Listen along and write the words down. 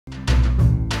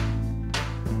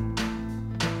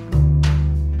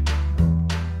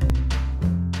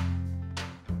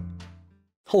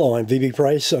Hello, I'm V.B.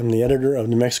 Price. I'm the editor of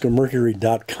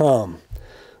NewMexicoMercury.com.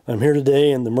 I'm here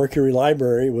today in the Mercury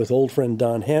Library with old friend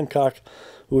Don Hancock,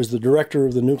 who is the director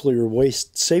of the Nuclear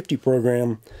Waste Safety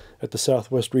Program at the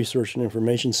Southwest Research and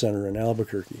Information Center in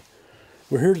Albuquerque.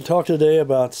 We're here to talk today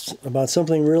about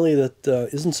something really that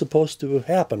isn't supposed to have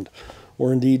happened,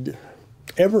 or indeed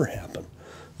ever happen.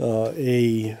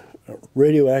 A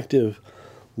radioactive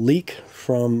leak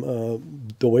from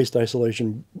the Waste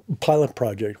Isolation Pilot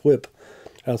Project, WIPP,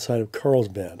 outside of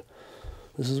Carlsbad.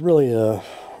 This is really a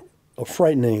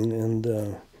frightening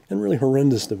and really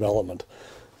horrendous development.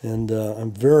 And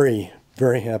I'm very,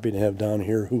 very happy to have Don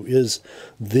here, who is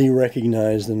the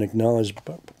recognized and acknowledged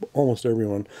by almost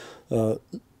everyone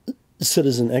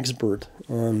citizen expert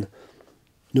on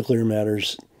nuclear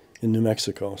matters in New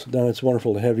Mexico. So Don, it's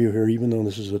wonderful to have you here, even though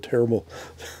this is a terrible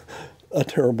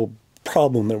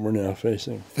problem that we're now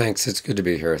facing. Thanks. It's good to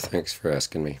be here. Thanks for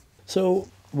asking me. So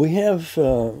we have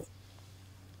an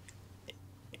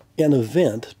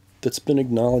event that's been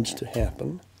acknowledged to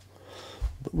happen,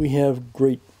 but we have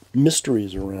great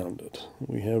mysteries around it.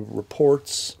 We have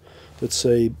reports that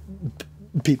say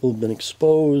people have been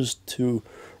exposed to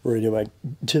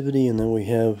radioactivity, and then we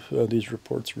have these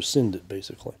reports rescinded,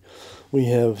 basically. We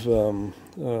have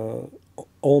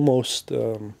almost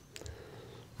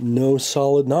no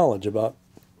solid knowledge about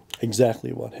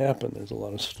exactly what happened. There's a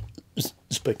lot of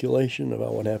speculation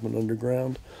about what happened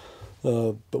underground,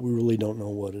 but we really don't know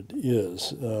what it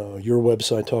is. Your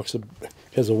website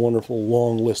has a wonderful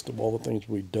long list of all the things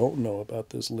we don't know about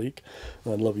this leak.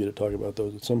 I'd love you to talk about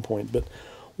those at some point. But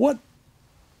what,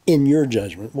 in your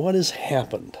judgment, what has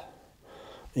happened?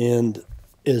 And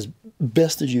as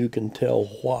best as you can tell,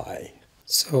 why?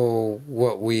 So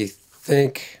what we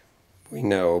think we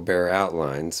know bear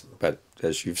outlines, but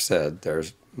as you've said,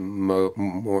 there's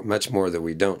much more that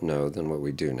we don't know than what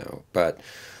we do know. But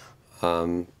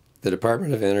the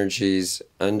Department of Energy's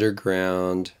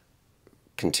underground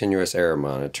continuous air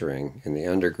monitoring in the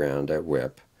underground at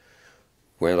WIPP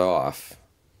went off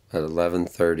at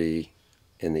 11:30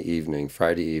 in the evening,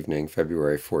 Friday evening,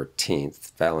 February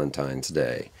 14th, Valentine's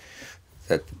Day,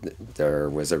 that there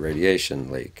was a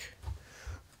radiation leak.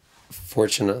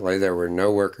 Fortunately, there were no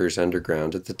workers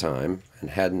underground at the time and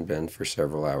hadn't been for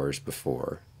several hours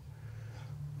before.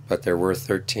 But there were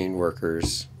 13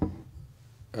 workers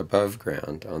above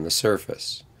ground on the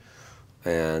surface.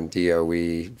 And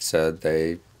DOE said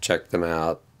they checked them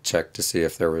out, checked to see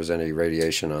if there was any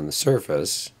radiation on the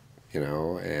surface,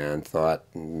 and thought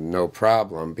no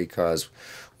problem, because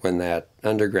when that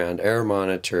underground air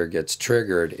monitor gets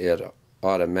triggered, it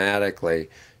automatically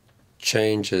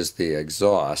changes the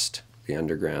exhaust, the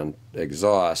underground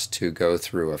exhaust, to go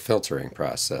through a filtering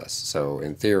process. So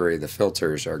in theory, the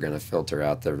filters are going to filter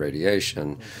out the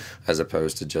radiation, as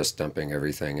opposed to just dumping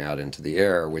everything out into the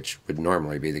air, which would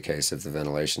normally be the case if the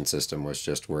ventilation system was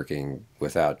just working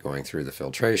without going through the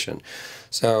filtration.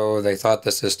 So they thought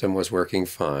the system was working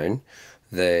fine.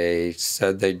 They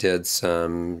said they did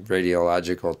some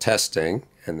radiological testing,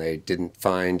 and they didn't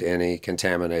find any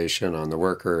contamination on the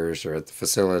workers or at the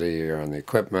facility or on the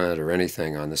equipment or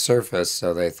anything on the surface.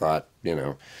 So they thought, they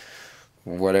didn't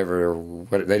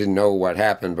know what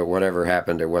happened, but whatever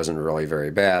happened, it wasn't really very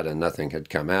bad, and nothing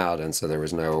had come out, and so there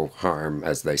was no harm,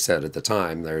 as they said at the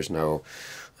time. There's no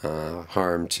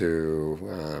harm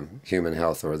to human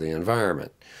health or the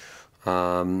environment.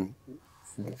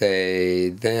 They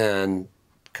then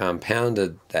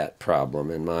compounded that problem,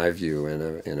 in my view, in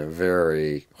a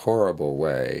very horrible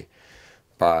way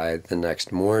by the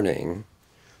next morning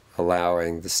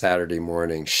allowing the Saturday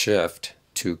morning shift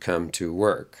to come to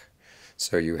work.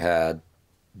 So you had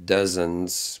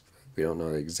dozens, we don't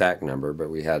know the exact number, but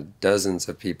we had dozens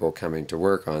of people coming to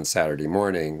work on Saturday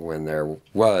morning when there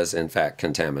was, in fact,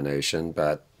 contamination,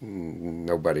 but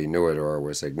nobody knew it or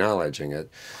was acknowledging it.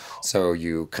 So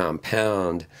you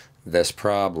compound this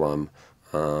problem.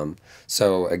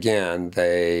 So again,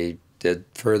 they did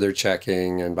further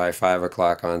checking, and by 5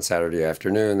 o'clock on Saturday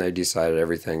afternoon, they decided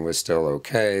everything was still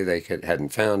okay. They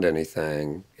hadn't found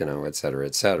anything, et cetera,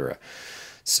 et cetera.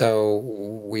 So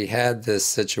we had this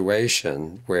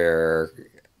situation where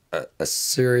a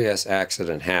serious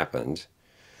accident happened,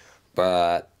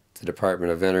 but the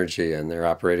Department of Energy and their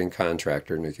operating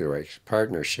contractor, Nuclear Waste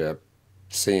Partnership,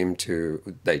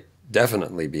 they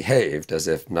definitely behaved as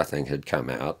if nothing had come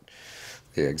out,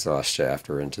 the exhaust shaft,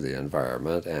 or into the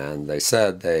environment, and they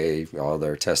said all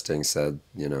their testing said,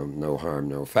 no harm,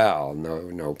 no foul,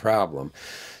 no problem.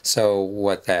 So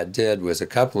what that did was a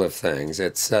couple of things.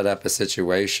 It set up a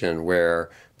situation where,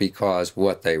 because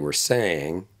what they were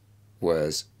saying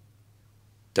was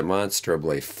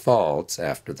demonstrably false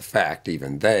after the fact,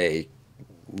 even they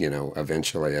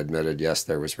eventually admitted, yes,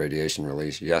 there was radiation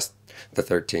release, yes, the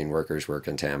 13 workers were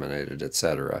contaminated,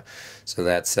 etc. So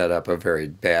that set up a very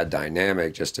bad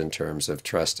dynamic just in terms of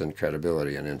trust and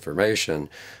credibility and information.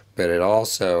 But it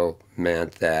also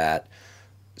meant that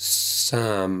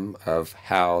some of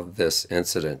how this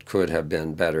incident could have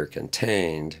been better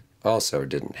contained also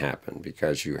didn't happen,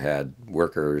 because you had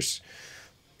workers,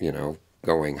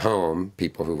 going home,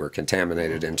 people who were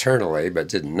contaminated internally but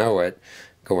didn't know it,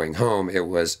 going home. It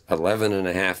was 11 and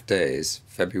a half days,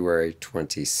 February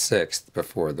 26th,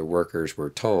 before the workers were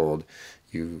told,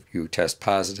 you test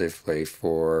positively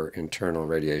for internal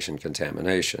radiation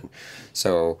contamination.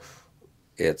 So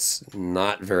it's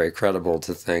not very credible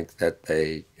to think that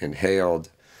they inhaled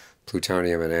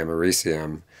plutonium and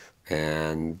americium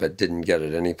but didn't get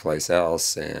it anyplace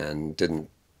else, and didn't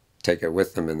take it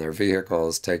with them in their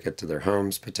vehicles, take it to their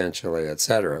homes potentially,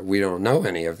 etc. We don't know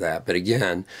any of that. But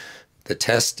again, the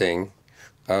testing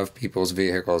of people's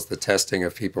vehicles, the testing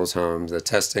of people's homes, the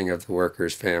testing of the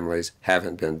workers' families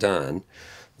haven't been done.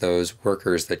 Those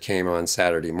workers that came on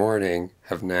Saturday morning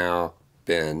have now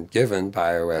been given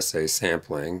bioassay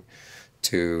sampling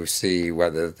to see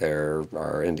whether there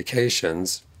are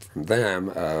indications from them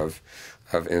of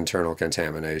internal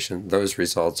contamination. Those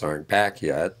results aren't back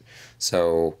yet.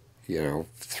 So,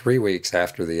 3 weeks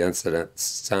after the incident,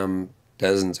 some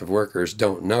dozens of workers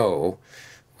don't know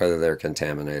whether they're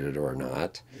contaminated or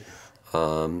not.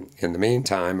 In the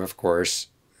meantime, of course,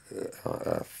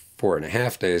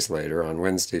 4.5 days later, on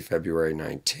Wednesday, February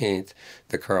 19th,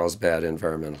 the Carlsbad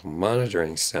Environmental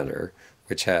Monitoring Center,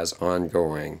 which has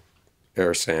ongoing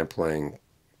air sampling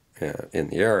in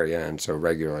the area, and so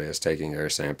regularly is taking air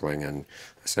sampling, and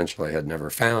essentially had never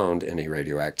found any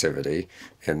radioactivity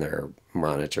in their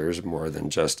monitors, more than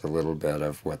just a little bit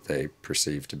of what they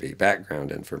perceive to be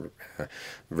background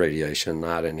radiation,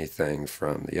 not anything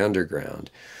from the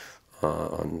underground.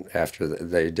 After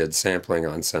they did sampling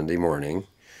on Sunday morning,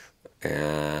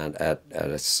 and at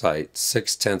a site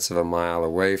 6/10 of a mile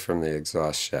away from the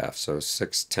exhaust shaft, so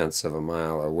 6/10 of a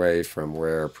mile away from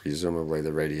where presumably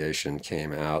the radiation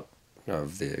came out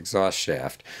of the exhaust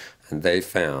shaft, and they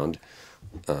found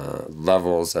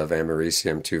levels of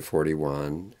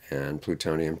americium-241 and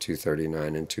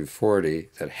plutonium-239 and 240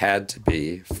 that had to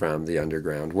be from the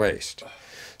underground waste.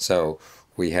 So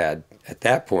at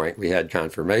that point, we had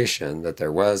confirmation that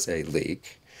there was a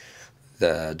leak.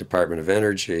 The Department of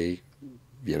Energy,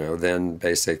 then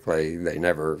basically they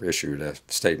never issued a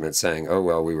statement saying, oh,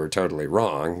 well, we were totally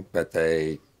wrong, but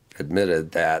they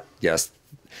admitted that, yes,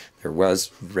 there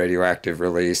was radioactive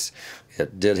release.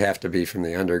 It did have to be from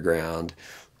the underground.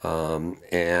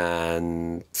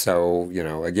 And so,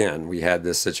 again, we had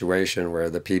this situation where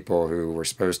the people who were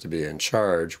supposed to be in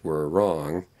charge were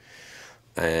wrong.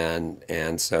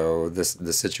 And so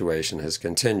the situation has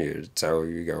continued. So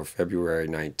you go February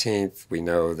 19th, we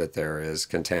know that there is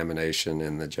contamination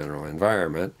in the general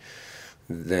environment.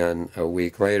 Then a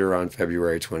week later, on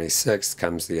February 26th,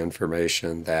 comes the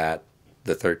information that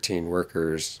the 13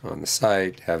 workers on the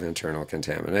site have internal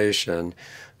contamination.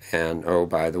 And, oh,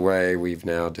 by the way, we've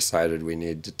now decided we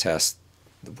need to test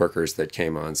the workers that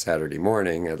came on Saturday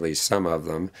morning, at least some of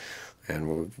them,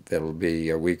 and it'll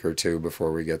be a week or two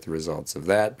before we get the results of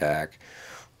that back.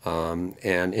 And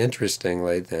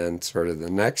interestingly, then sort of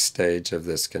the next stage of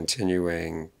this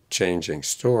continuing changing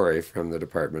story from the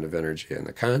Department of Energy and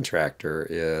the contractor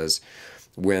is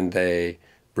when they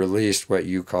released what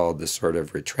you called the sort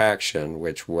of retraction,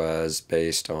 which was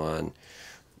based on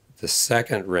the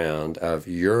second round of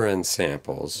urine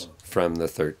samples from the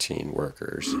 13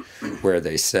 workers, where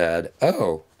they said,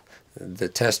 oh, the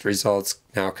test results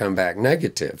now come back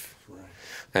negative. Right.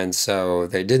 And so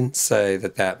they didn't say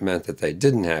that meant that they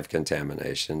didn't have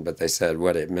contamination, but they said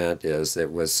what it meant is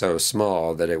it was so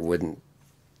small that it wouldn't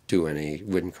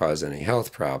cause any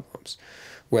health problems.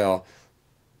 Well,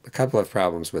 a couple of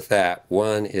problems with that.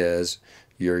 One is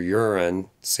your urine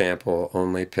sample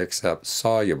only picks up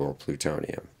soluble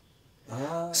plutonium.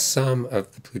 Some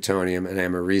of the plutonium and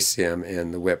americium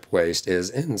in the WIPP waste is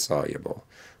insoluble.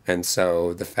 And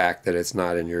so the fact that it's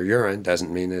not in your urine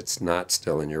doesn't mean it's not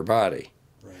still in your body.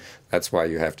 Right. That's why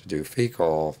you have to do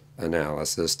fecal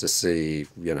analysis to see,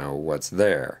 what's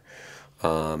there.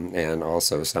 And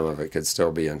also some of it could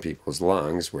still be in people's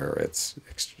lungs, where it's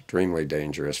extremely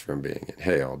dangerous from being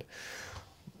inhaled.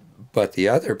 But the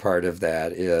other part of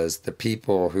that is the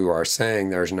people who are saying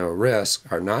there's no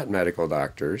risk are not medical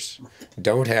doctors,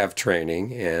 don't have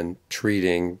training in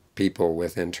treating people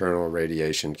with internal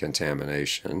radiation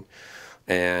contamination.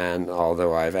 And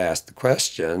although I've asked the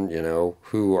question,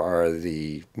 who are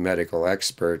the medical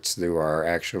experts who are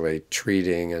actually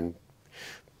treating and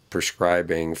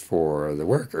prescribing for the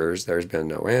workers. There's been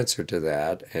no answer to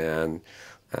that, and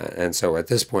so at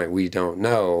this point we don't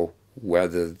know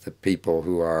whether the people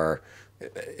who are,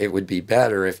 it would be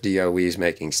better if DOE is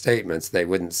making statements. They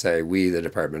wouldn't say we, the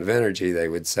Department of Energy. They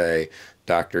would say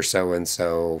Dr.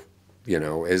 So-and-so,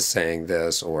 is saying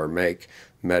this, or make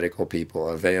medical people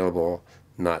available,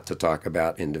 not to talk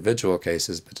about individual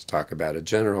cases, but to talk about a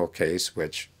general case,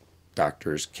 which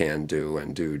doctors can do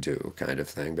and do kind of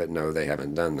thing. But no, they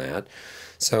haven't done that.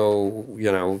 So,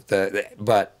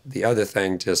 but the other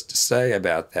thing just to say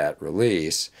about that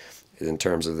release, in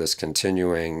terms of this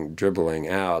continuing dribbling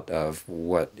out of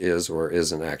what is or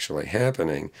isn't actually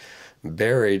happening,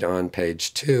 buried on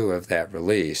page 2 of that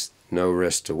release, no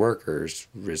risk to workers,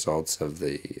 results of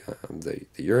the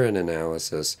urine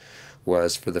analysis,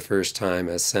 was for the first time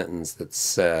a sentence that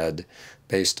said,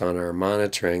 based on our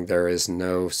monitoring, there is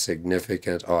no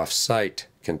significant off-site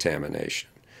contamination.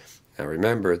 Now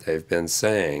remember, they've been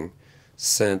saying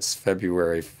since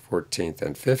February 14th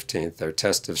and 15th, their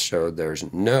tests have showed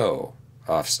there's no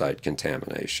off-site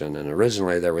contamination, and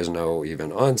originally there was no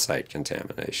even on-site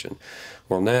contamination.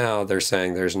 Well, now they're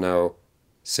saying there's no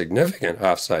significant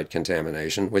off-site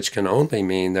contamination, which can only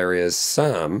mean there is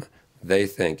some. They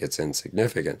think it's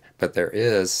insignificant, but there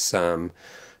is some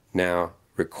now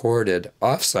recorded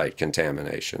off-site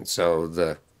contamination. So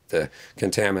the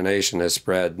contamination has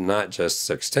spread not just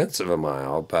 6/10 of a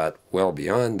mile, but well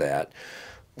beyond that.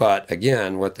 But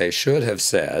again, what they should have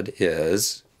said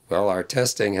is, well, our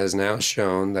testing has now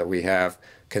shown that we have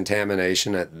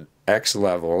contamination at X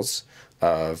levels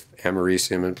of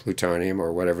americium and plutonium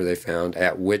or whatever they found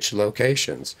at which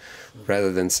locations.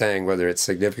 Rather than saying whether it's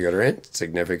significant or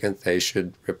insignificant, they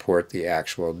should report the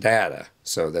actual data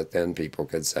so that then people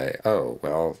could say, oh,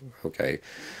 well, okay.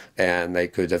 And they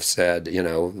could have said,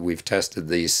 we've tested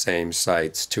these same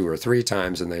sites 2 or 3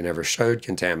 times and they never showed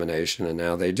contamination, and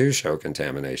now they do show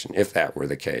contamination, if that were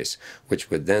the case,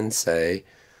 which would then say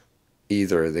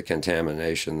either the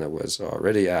contamination that was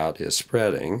already out is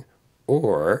spreading,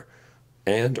 or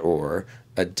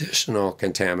additional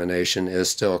contamination is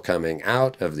still coming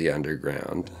out of the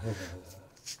underground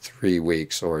 3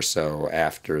 weeks or so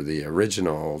after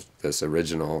this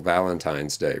original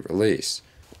Valentine's Day release.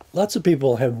 Lots of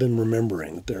people have been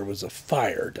remembering that there was a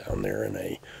fire down there in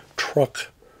a truck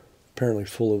apparently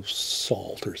full of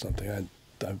salt or something.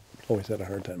 I've always had a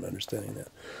hard time understanding that.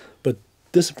 But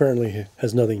this apparently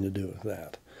has nothing to do with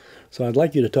that. So I'd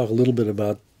like you to talk a little bit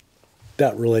about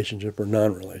that relationship or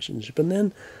non-relationship, and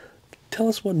then tell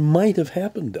us what might have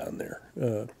happened down there,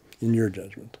 in your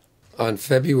judgment. On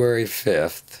February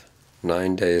 5th,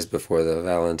 9 days before the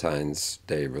Valentine's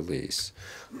Day release,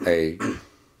 a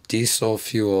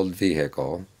diesel-fueled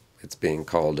vehicle, it's being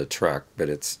called a truck, but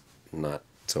it's not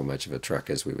so much of a truck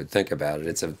as we would think about it.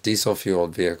 It's a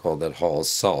diesel-fueled vehicle that hauls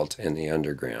salt in the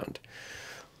underground,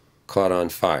 caught on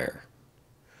fire.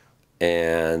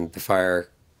 And the fire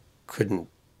couldn't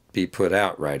be put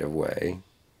out right away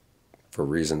for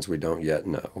reasons we don't yet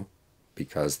know,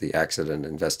 because the Accident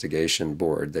Investigation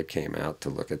Board that came out to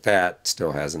look at that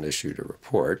still hasn't issued a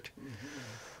report.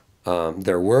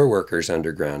 There were workers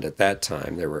underground at that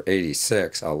time. There were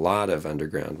 86, a lot of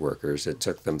underground workers. It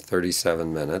took them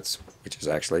 37 minutes, which is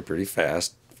actually pretty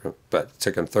fast, but it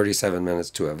took them 37 minutes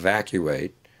to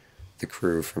evacuate the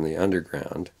crew from the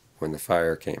underground when the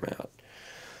fire came out.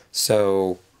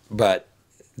 So, but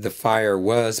the fire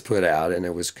was put out, and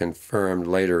it was confirmed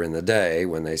later in the day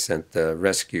when they sent the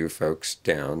rescue folks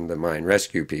down, the mine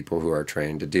rescue people who are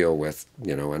trained to deal with,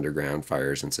 underground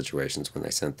fires and situations. When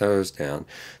they sent those down,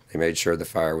 they made sure the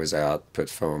fire was out, put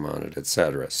foam on it,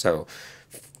 etc.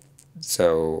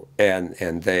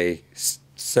 And they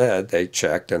said they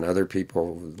checked, and other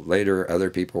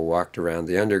people walked around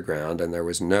the underground, and there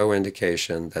was no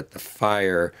indication that the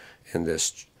fire in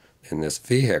this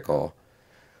vehicle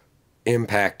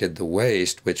impacted the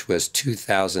waste, which was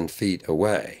 2,000 feet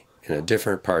away in a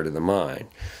different part of the mine.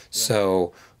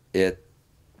 So it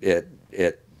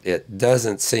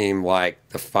doesn't seem like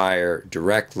the fire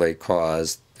directly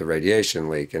caused the radiation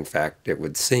leak. In fact, it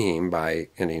would seem by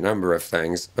any number of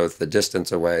things, both the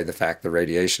distance away, the fact the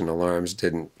radiation alarms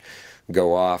didn't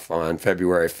go off on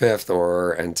February 5th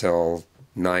or until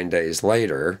 9 days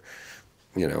later.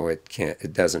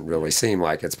 It doesn't really seem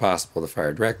like it's possible the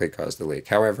fire directly caused the leak.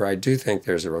 However, I do think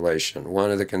there's a relation.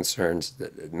 One of the concerns,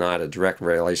 not a direct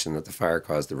relation that the fire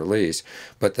caused the release,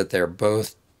 but that they're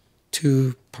both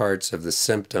 2 parts of the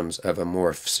symptoms of a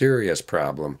more serious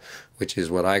problem, which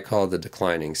is what I call the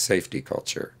declining safety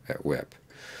culture at WIPP.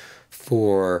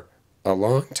 For a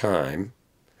long time,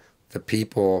 the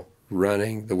people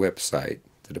running the WIPP site,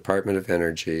 the Department of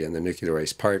Energy and the nuclear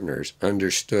waste partners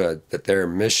understood that their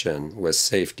mission was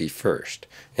safety first.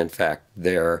 In fact,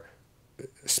 their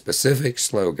specific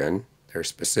slogan, their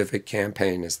specific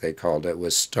campaign, as they called it,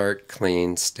 was "Start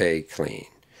clean, stay clean."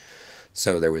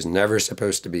 So there was never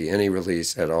supposed to be any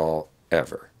release at all,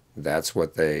 ever. That's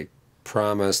what they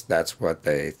promised, that's what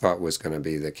they thought was going to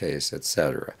be the case,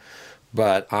 etc.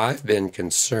 But I've been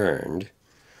concerned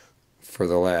for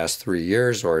the last 3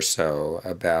 years or so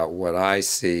about what I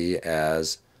see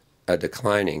as a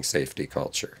declining safety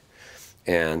culture.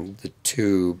 And the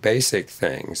two basic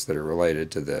things that are related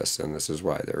to this, and this is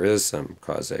why there is some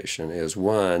causation, is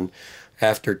one,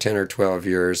 after 10 or 12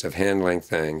 years of handling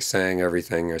things, saying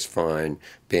everything is fine,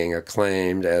 being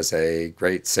acclaimed as a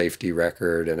great safety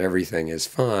record and everything is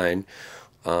fine,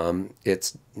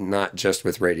 it's not just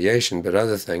with radiation, but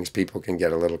other things. People can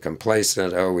get a little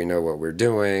complacent. Oh, we know what we're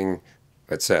doing,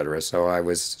 etc. So I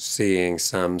was seeing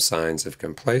some signs of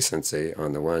complacency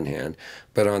on the one hand,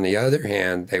 but on the other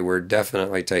hand, they were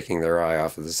definitely taking their eye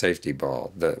off of the safety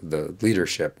ball. The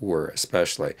leadership were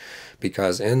especially,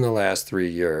 because in the last 3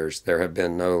 years, there have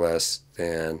been no less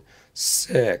than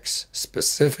 6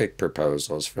 specific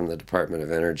proposals from the Department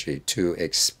of Energy to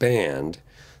expand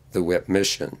the WIPP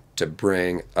mission, to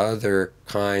bring other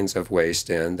kinds of waste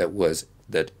in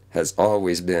that has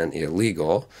always been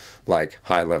illegal, like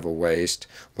high-level waste,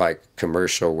 like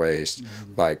commercial waste,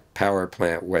 like power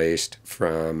plant waste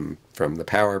from the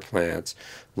power plants,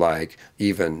 like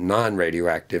even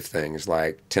non-radioactive things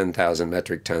like 10,000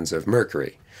 metric tons of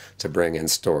mercury to bring and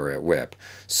store at WIPP.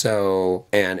 So,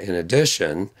 and in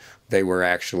addition, they were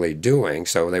actually doing,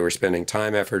 so they were spending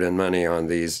time, effort, and money on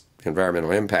these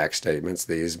environmental impact statements,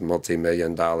 these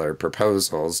multi-million-dollar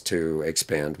proposals to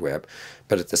expand WIPP,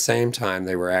 but at the same time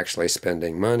they were actually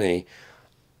spending money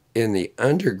in the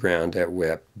underground at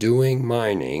WIPP doing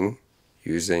mining,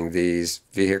 using these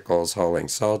vehicles hauling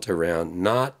salt around,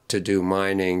 not to do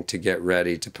mining to get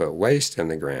ready to put waste in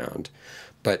the ground,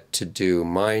 but to do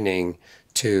mining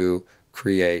to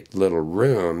create little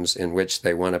rooms in which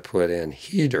they want to put in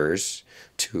heaters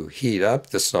to heat up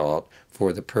the salt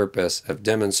for the purpose of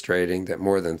demonstrating that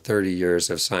more than 30 years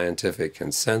of scientific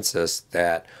consensus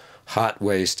that hot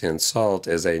waste in salt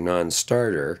is a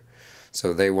non-starter.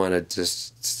 So they wanted to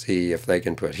see if they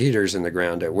can put heaters in the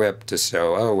ground at WIPP to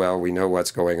show, oh, well, we know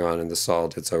what's going on in the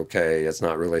salt. It's okay. It's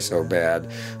not really so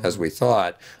bad as we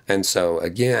thought. And so,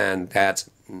 again, that's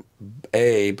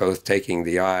both taking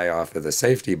the eye off of the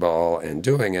safety ball and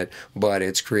doing it, but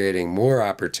it's creating more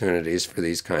opportunities for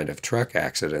these kind of truck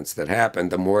accidents that happen.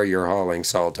 The more you're hauling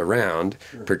salt around,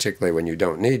 particularly when you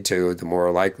don't need to, the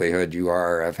more likelihood you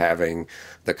are of having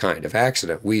the kind of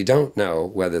accident. We don't know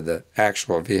whether the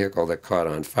actual vehicle that caught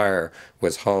on fire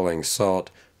was hauling salt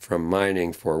from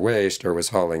mining for waste or was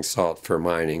hauling salt for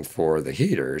mining for the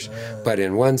heaters. But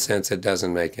in one sense, it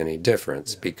doesn't make any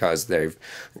difference because they're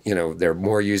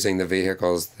more using the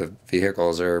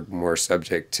vehicles are more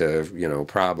subject to,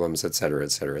 problems, et cetera,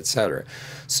 et cetera, et cetera.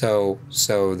 So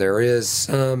there is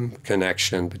some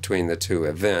connection between the two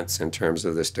events in terms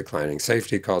of this declining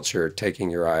safety culture, taking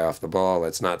your eye off the ball.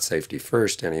 It's not safety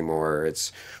first anymore.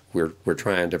 We're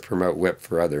trying to promote WIPP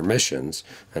for other missions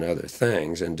and other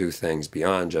things and do things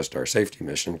beyond just our safety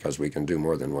mission because we can do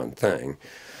more than one thing.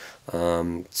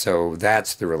 So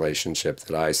that's the relationship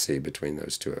that I see between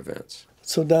those two events.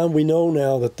 So Don, we know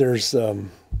now that there's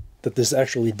that this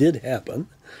actually did happen.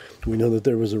 We know that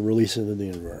there was a release into the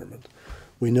environment.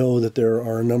 We know that there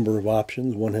are a number of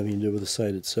options, one having to do with the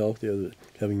site itself, the other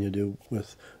having to do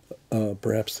with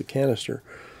perhaps the canisters.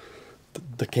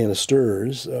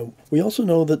 We also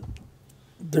know that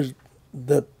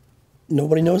that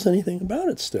nobody knows anything about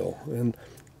it still, and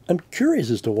I'm curious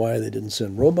as to why they didn't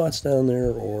send robots down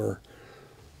there or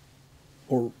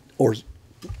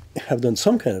have done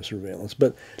some kind of surveillance.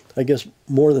 But I guess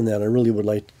more than that, I really would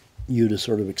like you to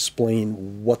sort of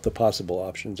explain what the possible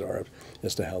options are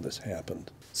as to how this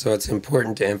happened. So it's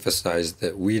important to emphasize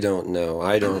that we don't know,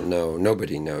 I don't know,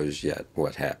 nobody knows yet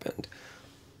what happened.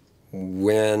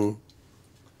 When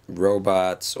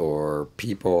robots or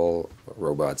people,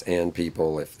 robots and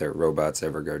people, if their robots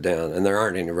ever go down, and there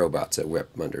aren't any robots at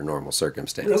WIPP under normal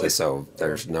circumstances, really? So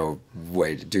there's no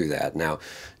way to do that. Now,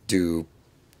 do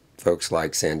folks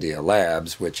like Sandia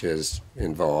Labs, which is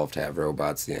involved, have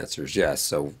robots? The answer is yes.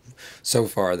 So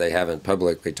far they haven't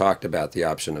publicly talked about the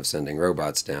option of sending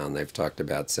robots down. They've talked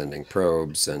about sending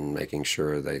probes and making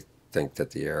sure they think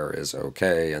that the air is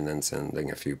okay, and then sending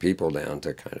a few people down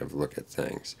to kind of look at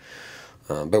things.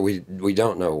 But we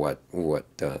don't know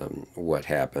what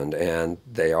happened, and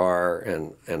they are,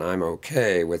 and I'm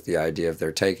okay with the idea of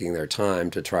they're taking their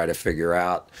time to try to figure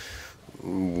out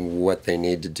what they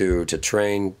need to do to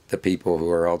train the people who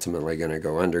are ultimately going to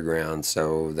go underground,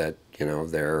 so that, you know,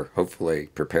 they're hopefully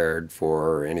prepared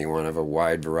for any one of a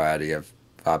wide variety of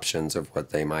options of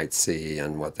what they might see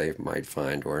and what they might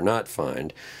find or not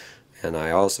find. And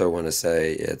I also want to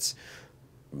say it's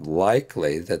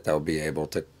likely that they'll be able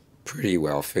to pretty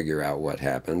well figure out what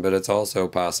happened, but it's also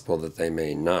possible that they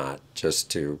may not, just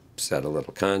to set a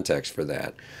little context for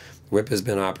that. WIPP has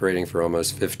been operating for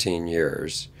almost 15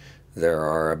 years. There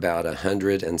are about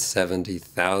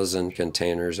 170,000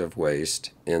 containers of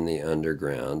waste in the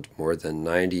underground, more than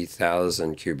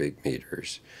 90,000 cubic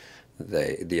meters.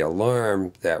 The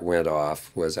alarm that went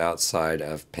off was outside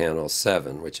of panel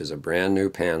 7, which is a brand new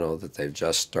panel that they've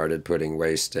just started putting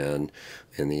waste in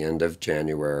the end of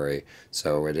January.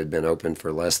 So it had been open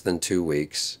for less than 2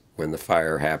 weeks when the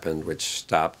fire happened, which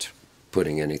stopped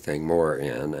putting anything more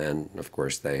in. And of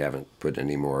course, they haven't put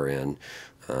any more in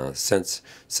since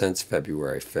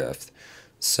February 5th.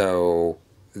 So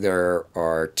there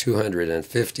are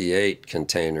 258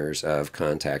 containers of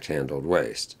contact handled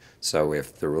waste. So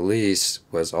if the release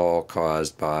was all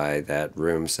caused by that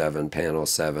room 7, panel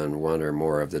 7, one or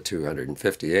more of the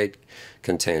 258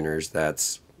 containers,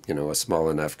 that's, you know, a small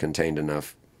enough, contained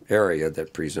enough area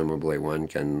that presumably one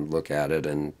can look at it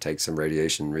and take some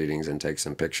radiation readings and take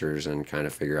some pictures and kind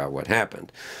of figure out what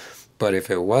happened. But if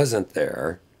it wasn't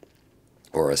there,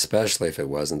 or especially if it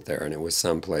wasn't there and it was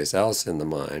someplace else in the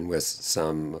mine with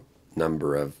some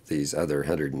number of these other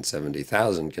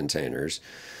 170,000 containers,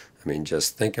 I mean,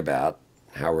 just think about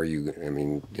how are you, I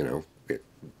mean, you know, it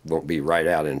won't be right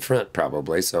out in front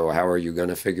probably, so how are you going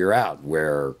to figure out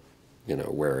where, you know,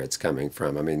 where it's coming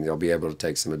from? I mean, they'll be able to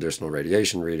take some additional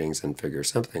radiation readings and figure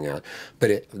something out.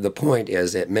 But the point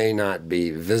is, it may not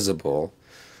be visible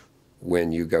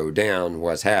when you go down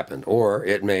what's happened, or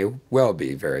it may well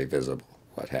be very visible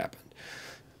what happened.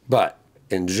 But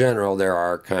in general, there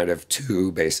are kind of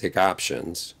two basic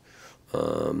options.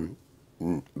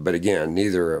 But again,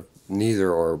 neither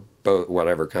or both,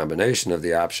 whatever combination of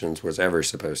the options was ever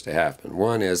supposed to happen.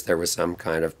 One is there was some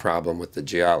kind of problem with the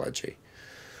geology.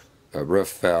 A roof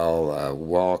fell, a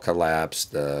wall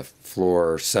collapsed, the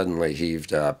floor suddenly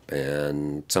heaved up,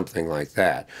 and something like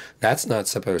that. That's not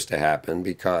supposed to happen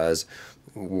because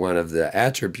one of the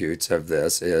attributes of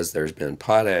this is there's been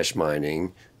potash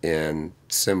mining in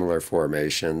similar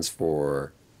formations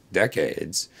for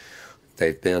decades.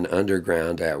 They've been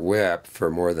underground at WIPP for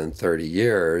more than 30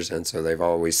 years, and so they've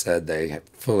always said they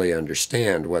fully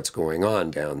understand what's going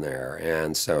on down there,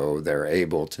 and so they're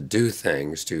able to do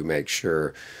things to make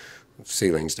sure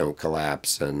ceilings don't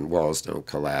collapse and walls don't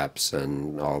collapse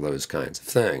and all those kinds of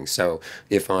things. So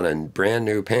if on a brand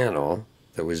new panel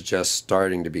that was just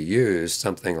starting to be used,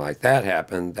 something like that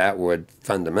happened, that would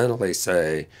fundamentally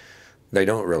say they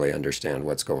don't really understand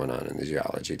what's going on in the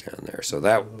geology down there. So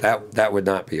that would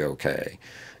not be okay.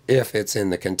 If it's in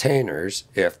the containers,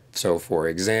 so for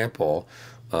example,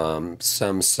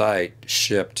 some site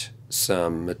shipped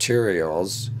some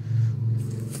materials,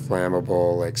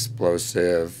 flammable,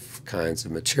 explosive kinds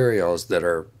of materials that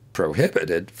are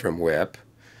prohibited from WIPP,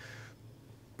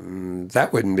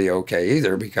 that wouldn't be okay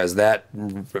either, because that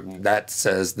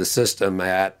says the system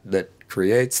that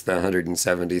creates the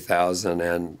 170,000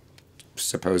 and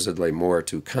supposedly more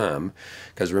to come,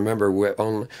 because remember,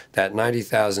 that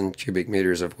 90,000 cubic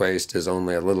meters of waste is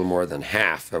only a little more than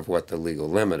half of what the legal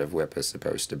limit of WIPP is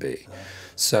supposed to be.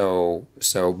 So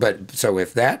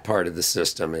if that part of the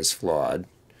system is flawed,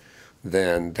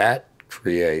 then that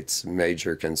creates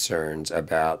major concerns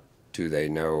about, do they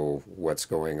know what's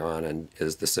going on, and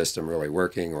is the system really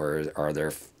working, or are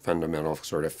there fundamental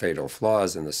sort of fatal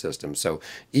flaws in the system? So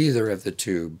either of the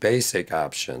two basic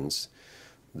options,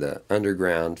 the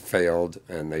underground failed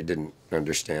and they didn't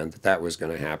understand that that was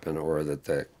going to happen, or that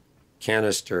the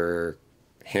canister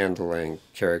handling,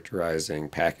 characterizing,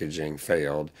 packaging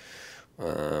failed.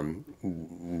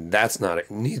 That's not,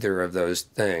 neither of those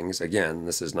things, again,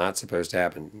 this is not supposed to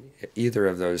happen. Either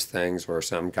of those things, or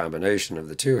some combination of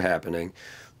the two happening,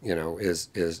 you know, is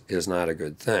not a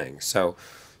good thing. So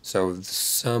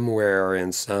somewhere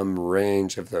in some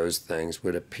range of those things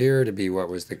would appear to be what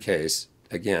was the case.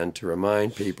 Again, to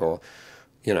remind people,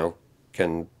 you know,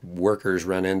 can workers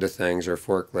run into things, or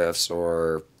forklifts,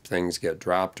 or things get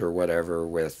dropped or whatever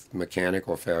with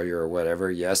mechanical failure or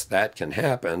whatever? Yes, that can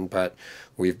happen, but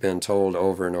we've been told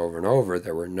over and over and over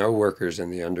there were no workers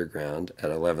in the underground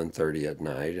at 11:30 at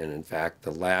night, and in fact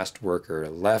the last worker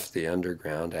left the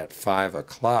underground at 5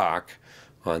 o'clock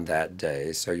on that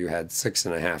day. So you had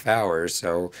 6.5 hours.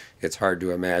 So it's hard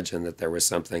to imagine that there was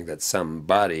something that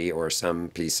somebody or some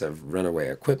piece of runaway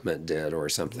equipment did or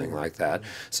something like that.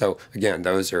 So again,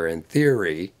 those are in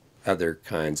theory other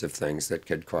kinds of things that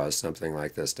could cause something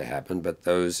like this to happen. But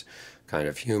those kind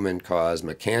of human cause,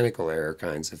 mechanical error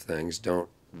kinds of things don't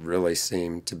really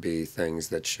seem to be things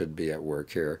that should be at work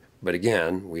here. But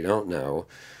again, we don't know.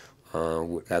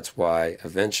 That's why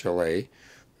eventually,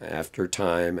 after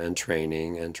time and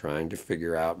training and trying to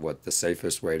figure out what the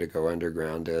safest way to go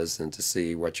underground is and to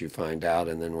see what you find out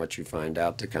and then what you find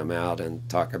out to come out and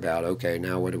talk about, okay,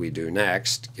 now what do we do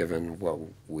next, given what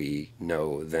we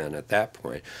know then at that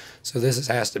point. So this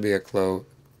has to be a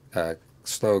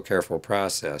slow, careful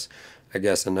process. I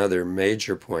guess another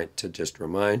major point to just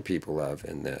remind people of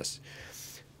in this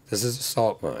is a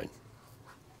salt mine,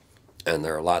 and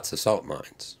there are lots of salt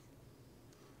mines.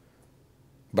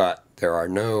 But there are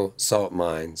no salt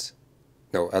mines,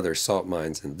 no other salt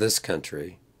mines in this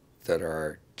country that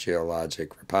are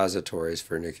geologic repositories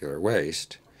for nuclear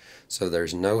waste. So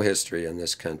there's no history in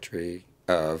this country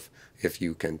of if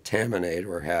you contaminate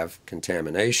or have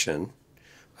contamination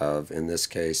of, in this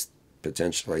case,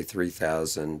 potentially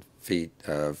 3,000 feet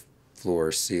of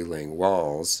floor, ceiling,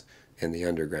 walls in the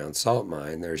underground salt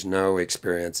mine, there's no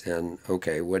experience in,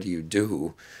 okay, what do you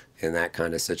do in that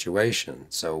kind of situation?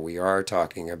 So we are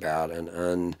talking about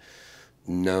an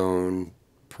unknown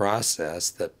process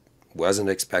that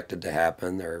wasn't expected to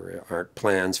happen. There aren't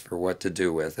plans for what to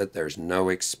do with it. There's no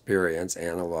experience,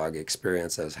 analog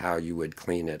experience, as how you would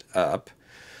clean it up.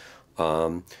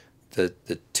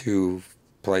 The two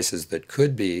places that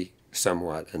could be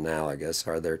somewhat analogous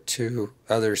are there two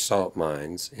other salt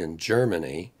mines in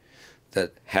Germany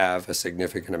that have a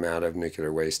significant amount of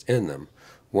nuclear waste in them.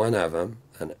 One of them,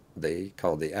 they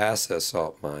called the Asse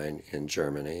salt mine in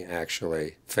Germany,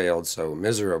 actually failed so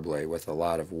miserably with a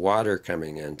lot of water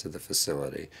coming into the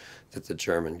facility that the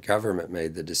German government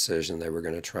made the decision they were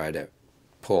going to try to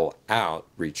pull out,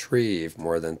 retrieve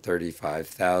more than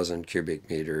 35,000 cubic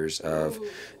meters of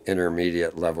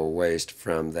intermediate level waste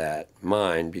from that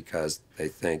mine because they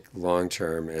think long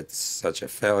term it's such a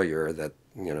failure that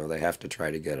they have to try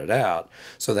to get it out.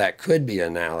 So that could be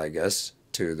analogous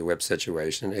to the WIPP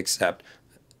situation, except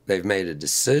they've made a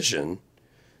decision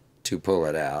to pull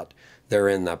it out. They're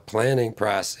in the planning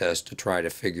process to try to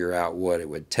figure out what it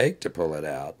would take to pull it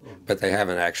out, but they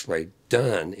haven't actually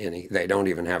done any. They don't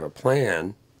even have a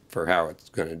plan for how it's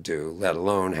going to do, let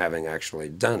alone having actually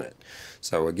done it.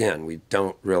 So again, we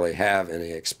don't really have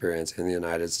any experience in the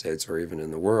United States or even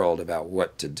in the world about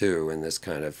what to do in this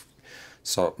kind of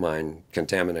salt mine,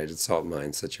 contaminated salt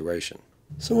mine situation.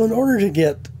 So in order to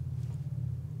get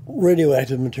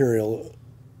radioactive material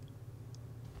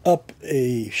up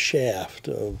a shaft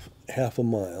of half a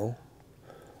mile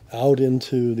out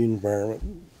into the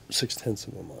environment 0.6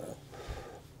 of a mile,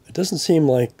 it doesn't seem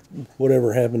like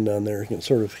whatever happened down there can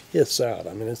sort of hiss out.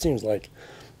 I mean, it seems like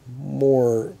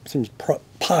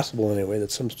possible anyway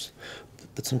that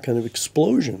some kind of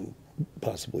explosion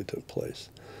possibly took place.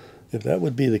 If that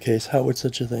would be the case, how would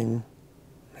such a thing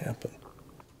happen?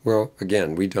 Well,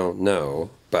 again, we don't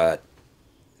know, but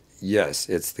yes,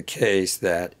 it's the case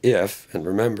that if, and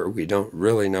remember, we don't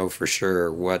really know for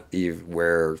sure where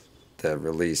the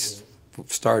release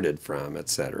started from,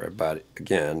 etc. But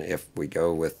again, if we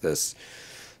go with this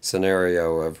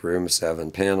scenario of room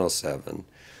 7, panel 7,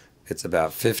 it's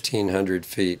about 1,500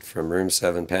 feet from room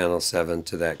 7, panel 7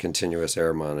 to that continuous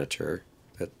air monitor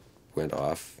that went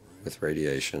off with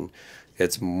radiation.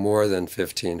 It's more than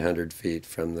 1,500 feet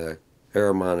from the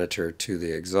air monitor to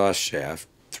the exhaust shaft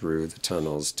through the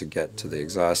tunnels to get to the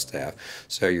exhaust shaft.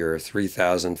 So you're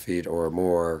 3,000 feet or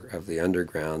more of the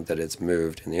underground that it's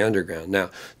moved in the underground. Now,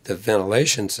 the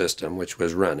ventilation system, which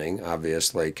was running,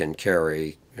 obviously can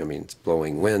carry, it's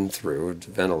blowing wind through to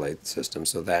ventilate the system,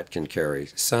 so that can carry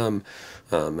some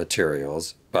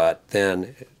materials, but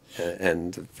then,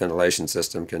 and the ventilation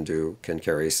system can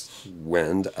carry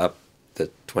wind up the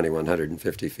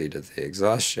 2,150 feet of the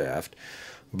exhaust shaft,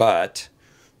 but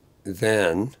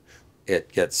then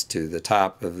it gets to the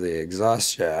top of the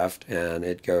exhaust shaft and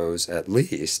it goes at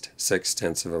least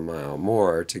 0.6 of a mile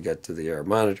more to get to the air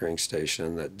monitoring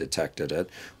station that detected it.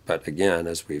 But again,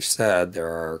 as we've said, there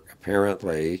are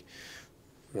apparently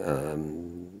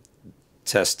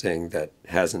testing that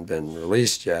hasn't been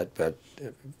released yet, but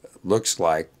it looks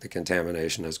like the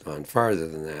contamination has gone farther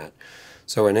than that.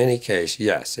 So in any case,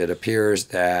 yes, it appears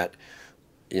that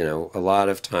a lot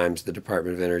of times the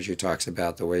Department of Energy talks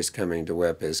about the waste coming to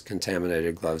WIPP as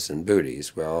contaminated gloves and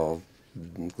booties. Well,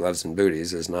 gloves and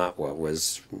booties is not what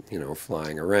was,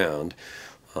 flying around.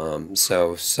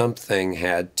 So something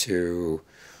had to,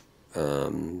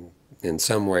 in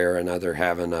some way or another,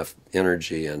 have enough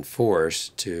energy and force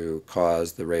to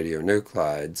cause the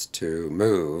radionuclides to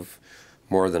move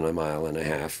more than 1.5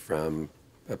 miles from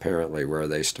apparently where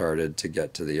they started to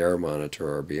get to the air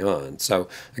monitor or beyond. So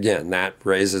again, that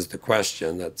raises the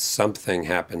question that something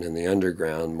happened in the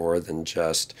underground more than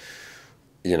just,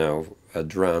 you know, a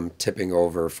drum tipping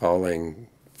over, falling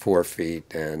 4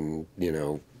 feet, and, you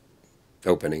know,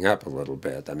 opening up a little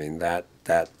bit. I mean, that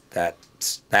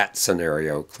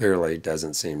scenario clearly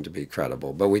doesn't seem to be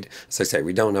credible. But we, as I say,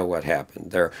 we don't know what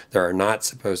happened. There are not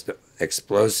supposed to,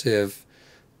 explosive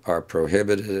are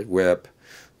prohibited at WIPP.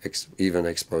 Even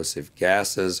explosive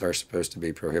gases are supposed to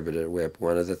be prohibited at WIPP.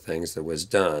 One of the things that was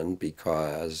done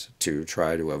because to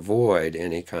try to avoid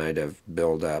any kind of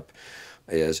buildup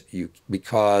is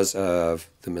because of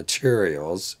the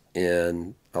materials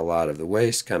in a lot of the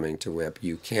waste coming to WIPP,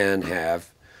 you can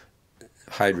have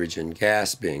hydrogen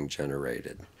gas being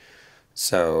generated.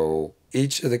 So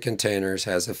each of the containers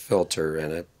has a filter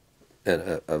in it,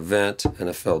 and a vent and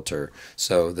a filter,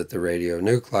 so that the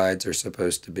radionuclides are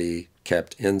supposed to be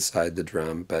kept inside the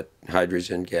drum, but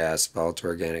hydrogen gas, volatile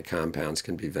organic compounds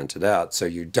can be vented out, so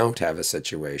you don't have a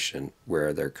situation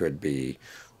where there could be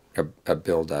a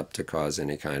buildup to cause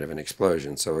any kind of an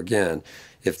explosion. So again,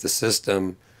 if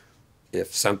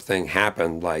something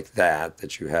happened like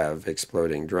that you have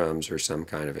exploding drums or some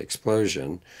kind of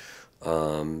explosion,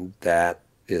 that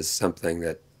is something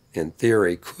that in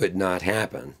theory could not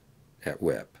happen at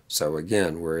WIPP. So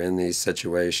again, we're in these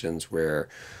situations where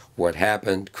what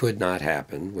happened could not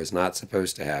happen, was not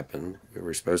supposed to happen. We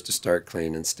were supposed to start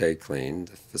clean and stay clean.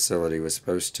 The facility was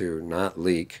supposed to not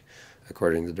leak,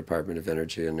 according to the Department of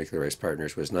Energy and Nuclear Waste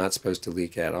Partners, was not supposed to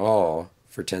leak at all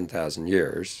for 10,000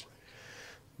 years.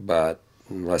 But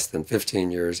less than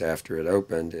 15 years after it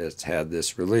opened, it's had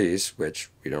this release, which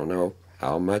we don't know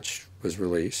how much was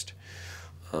released.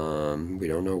 We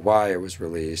don't know why it was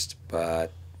released,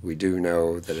 but we do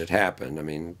know that it happened. I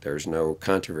mean, there's no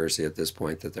controversy at this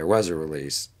point that there was a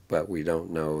release, but we don't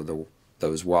know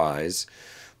those whys,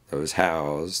 those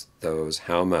hows, those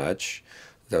how much,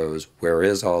 those where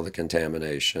is all the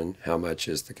contamination, how much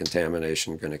is the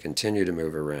contamination going to continue to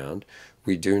move around.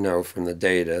 We do know from the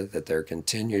data that there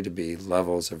continue to be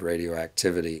levels of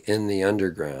radioactivity in the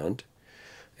underground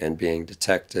and being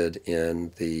detected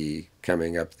in the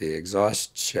coming up the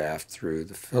exhaust shaft through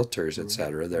the filters,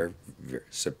 etc.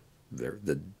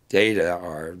 The data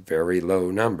are very low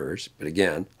numbers, but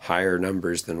again, higher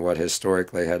numbers than what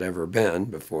historically had ever been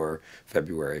before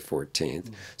February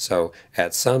 14th. So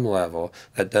at some level,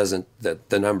 that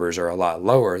the numbers are a lot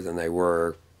lower than they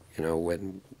were, you know,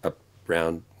 when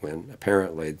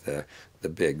apparently the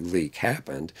big leak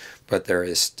happened. But there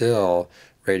is still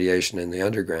radiation in the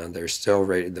underground. There's still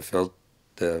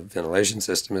the ventilation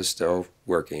system is still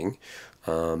working,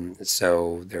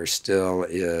 so there still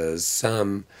is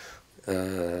some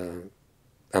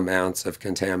amounts of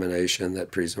contamination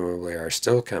that presumably are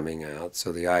still coming out.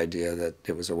 So the idea that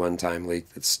it was a one-time leak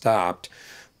that stopped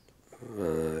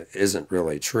isn't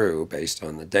really true based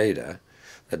on the data.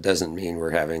 That doesn't mean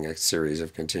we're having a series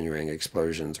of continuing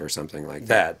explosions or something like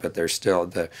that, but there's still,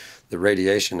 the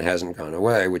radiation hasn't gone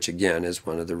away, which again is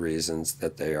one of the reasons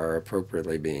that they are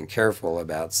appropriately being careful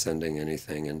about sending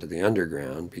anything into the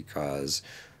underground, because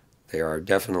they are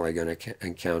definitely going to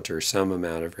encounter some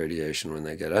amount of radiation when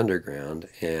they get underground,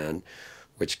 and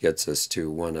which gets us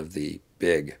to one of the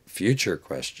big future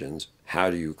questions: how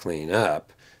do you clean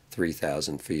up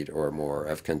 3,000 feet or more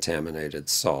of contaminated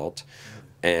salt?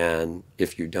 And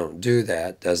if you don't do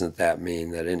that, doesn't that mean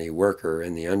that any worker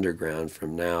in the underground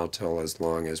from now till as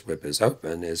long as WIPP is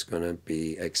open is going to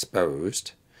be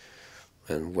exposed?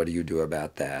 And what do you do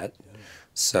about that?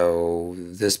 So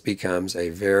this becomes a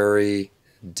very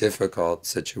difficult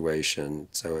situation.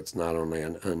 So it's not only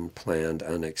an unplanned,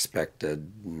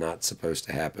 unexpected, not supposed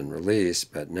to happen release,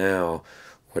 but now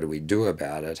what do we do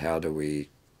about it? How do we,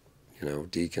 you know,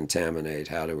 decontaminate?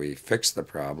 How do we fix the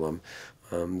problem?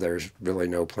 There's really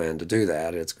no plan to do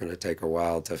that. It's going to take a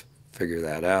while to figure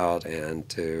that out, and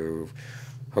to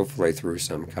hopefully through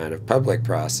some kind of public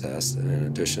process, in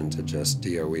addition to just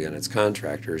DOE and its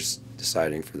contractors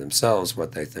deciding for themselves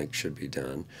what they think should be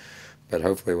done. But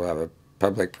hopefully we'll have a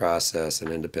public process, an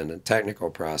independent technical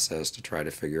process to try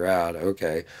to figure out,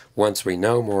 okay, once we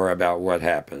know more about what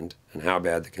happened and how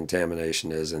bad the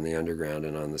contamination is in the underground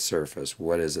and on the surface,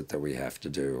 what is it that we have to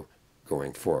do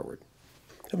going forward?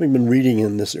 Having been reading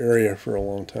in this area for a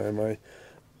long time,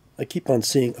 I keep on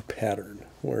seeing a pattern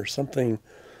where some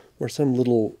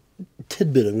little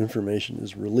tidbit of information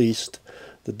is released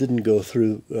that didn't go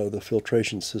through the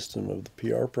filtration system of the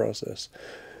PR process.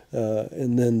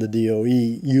 And then the DOE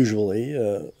usually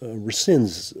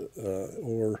rescinds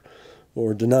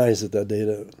or denies that that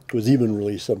data was even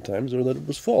released sometimes, or that it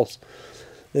was false.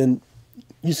 And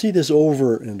you see this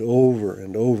over and over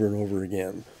and over and over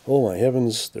again. Oh my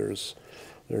heavens, there's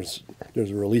a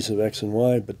release of X and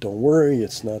Y, but don't worry,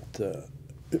 it's not going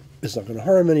to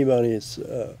harm anybody.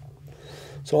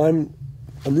 So I'm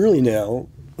really now,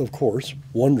 of course,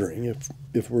 wondering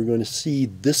if we're going to see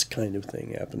this kind of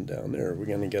thing happen down there. We're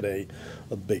going to get a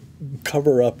big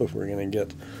cover up. If we're going to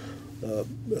get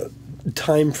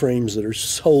time frames that are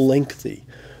so lengthy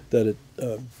that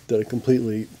it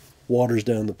completely waters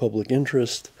down the public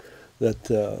interest. That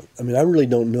I mean, I really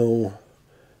don't know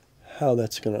how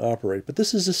that's going to operate. But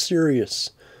this is a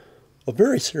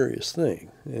very serious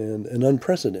thing, and an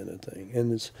unprecedented thing.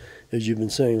 And as you've been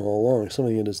saying all along,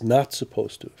 something that is not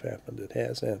supposed to have happened. It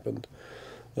has happened.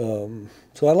 So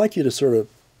I'd like you to sort of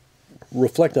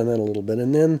reflect on that a little bit,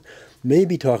 and then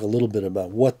maybe talk a little bit about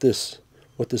what this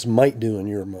might do in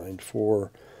your mind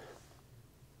for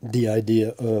the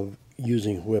idea of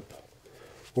using WIPP,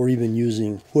 or even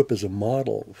using WIPP as a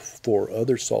model for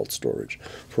other salt storage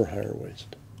for higher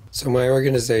waste. So my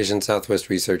organization, Southwest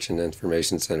Research and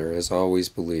Information Center, has always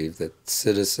believed that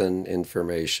citizen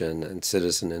information and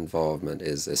citizen involvement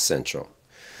is essential.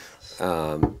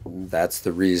 That's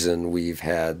the reason we've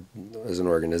had, as an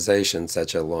organization,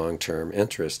 such a long-term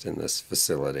interest in this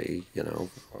facility.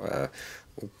 The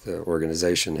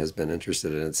organization has been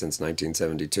interested in it since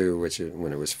 1972,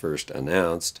 when it was first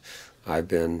announced. I've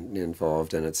been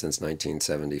involved in it since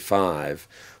 1975.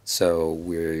 So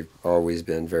we've always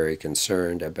been very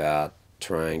concerned about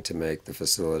trying to make the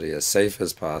facility as safe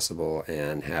as possible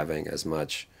and having as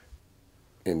much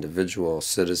individual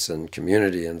citizen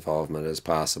community involvement as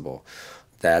possible.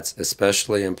 That's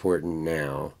especially important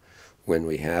now when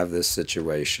we have this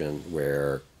situation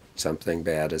where something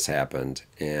bad has happened.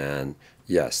 And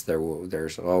yes,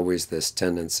 there's always this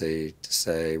tendency to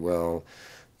say, well,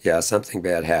 yeah, something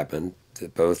bad happened.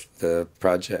 Both the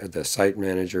site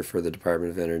manager for the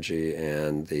Department of Energy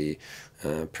and the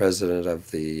president of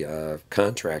the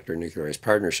contractor, Nuclear Waste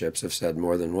Partnerships, have said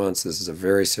more than once this is a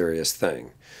very serious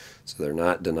thing. So they're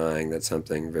not denying that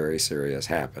something very serious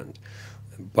happened.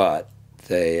 But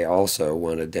they also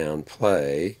want to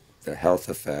downplay the health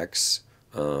effects.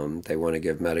 They want to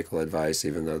give medical advice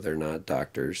even though they're not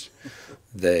doctors.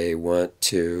 They want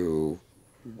to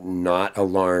not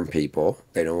alarm people.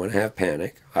 They don't want to have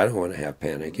panic. I don't want to have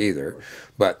panic either.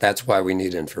 But that's why we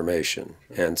need information.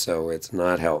 And so it's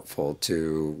not helpful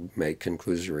to make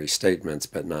conclusory statements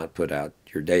but not put out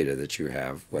your data that you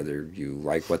have, whether you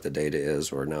like what the data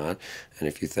is or not. And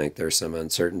if you think there's some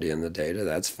uncertainty in the data,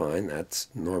 that's fine. That's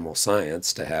normal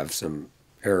science to have some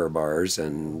error bars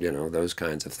and those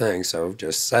kinds of things. So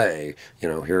just say,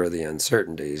 here are the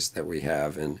uncertainties that we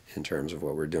have in terms of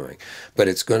what we're doing. But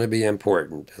it's going to be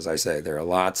important. As I say, there are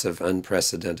lots of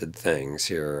unprecedented things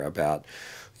here about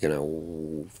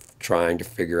trying to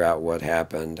figure out what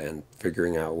happened and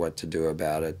figuring out what to do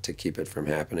about it to keep it from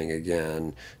happening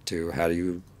again, to how do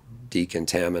you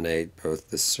decontaminate both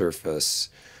the surface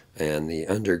and the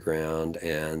underground,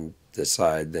 and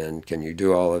decide then, can you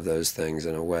do all of those things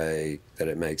in a way that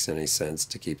it makes any sense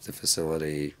to keep the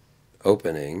facility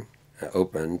open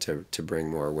to bring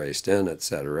more waste in,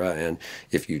 etc. And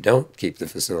if you don't keep the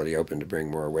facility open to bring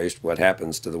more waste, what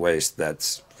happens to the waste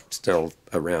that's still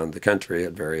around the country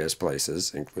at various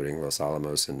places, including Los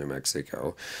Alamos in New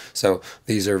Mexico? So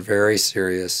these are very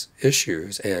serious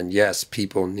issues, and yes,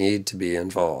 people need to be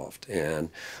involved. And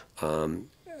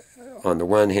on the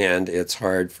one hand, it's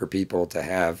hard for people to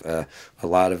have a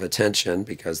lot of attention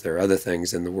because there are other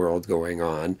things in the world going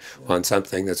on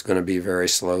something that's going to be very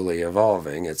slowly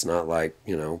evolving. It's not like,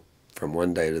 from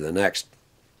one day to the next,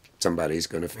 somebody's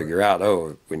going to figure out,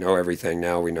 oh, we know everything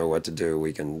now, we know what to do,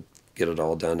 we can get it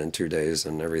all done in 2 days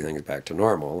and everything is back to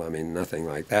normal. I mean, nothing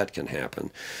like that can happen.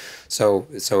 So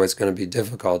it's going to be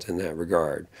difficult in that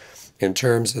regard. In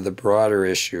terms of the broader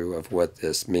issue of what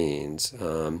this means,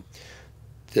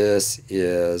 this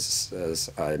is, as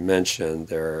I mentioned,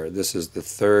 this is the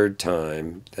third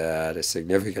time that a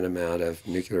significant amount of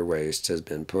nuclear waste has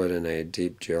been put in a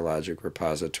deep geologic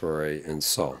repository in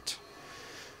salt.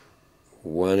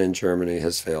 One in Germany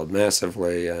has failed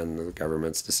massively, and the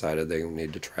government's decided they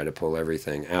need to try to pull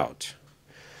everything out.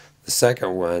 The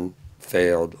second one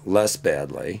failed less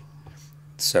badly,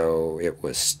 so it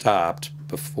was stopped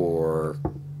before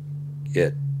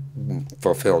it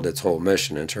fulfilled its whole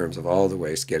mission in terms of all the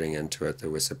waste getting into it that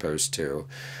was supposed to.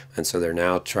 And so they're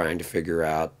now trying to figure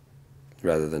out,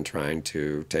 rather than trying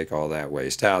to take all that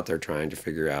waste out, they're trying to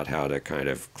figure out how to kind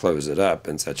of close it up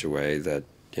in such a way that,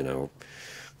 you know,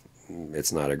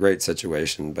 it's not a great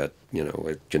situation, but, you know,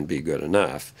 it can be good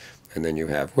enough. And then you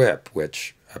have WIPP,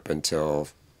 which up until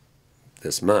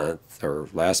this month, or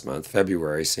last month,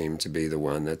 February, seemed to be the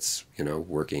one that's, you know,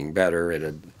 working better. It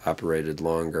had operated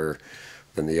longer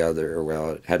than the other.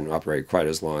 Well, it hadn't operated quite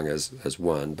as long as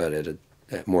one, but it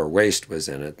had, more waste was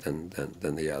in it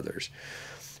than the others.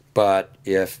 But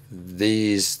if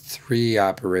these three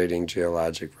operating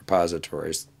geologic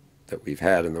repositories that we've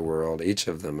had in the world, each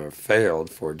of them have failed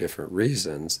for different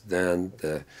reasons, then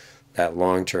that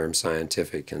long-term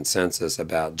scientific consensus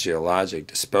about geologic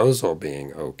disposal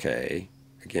being okay,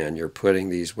 again, you're putting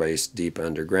these wastes deep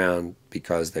underground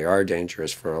because they are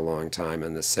dangerous for a long time,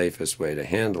 and the safest way to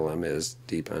handle them is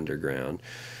deep underground.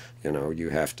 You know, you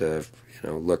have to, you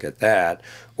know, look at that,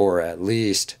 or at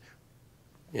least,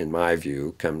 in my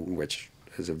view, which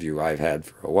is a view I've had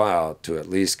for a while, to at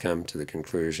least come to the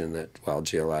conclusion that while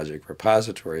geologic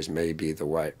repositories may be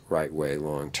the right way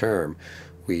long term,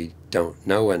 we don't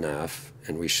know enough,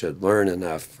 and we should learn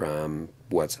enough from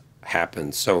what's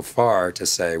happened so far to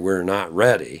say we're not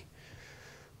ready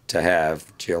to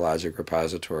have geologic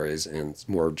repositories and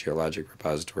more geologic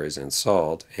repositories in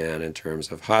salt. And in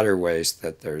terms of hotter waste,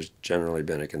 that there's generally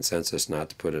been a consensus not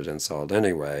to put it in salt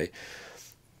anyway.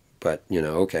 But, you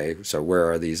know, okay, so where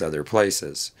are these other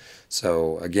places?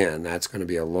 So, again, that's going to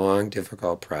be a long,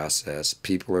 difficult process.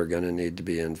 People are going to need to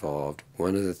be involved.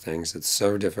 One of the things that's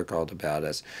so difficult about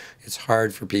us, it's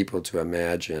hard for people to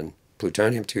imagine.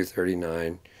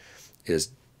 Plutonium-239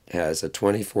 has a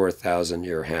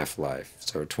 24,000-year half-life.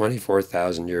 So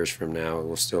 24,000 years from now, it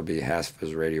will still be half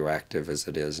as radioactive as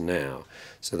it is now.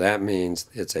 So that means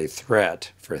it's a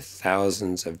threat for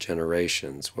thousands of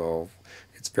generations. Well,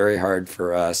 it's very hard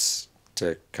for us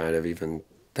to kind of even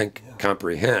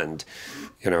comprehend,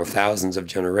 you know, thousands of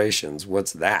generations.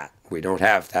 What's that? We don't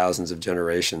have thousands of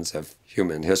generations of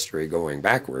human history going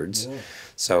backwards. Yeah.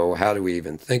 So how do we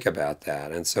even think about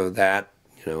that? And so that,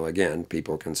 you know, again,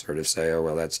 people can sort of say, oh,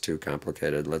 well, that's too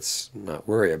complicated, let's not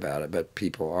worry about it. But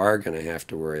people are going to have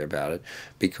to worry about it,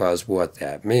 because what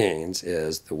that means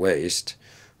is the waste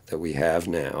that we have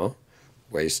now,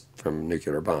 waste from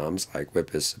nuclear bombs, like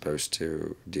WIPP is supposed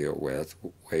to deal with,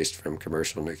 waste from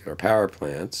commercial nuclear power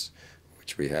plants,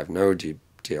 which we have no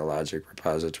geologic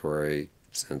repository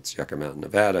since Yucca Mountain,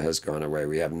 Nevada has gone away.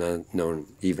 We have none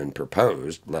even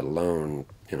proposed, let alone,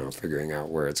 you know, figuring out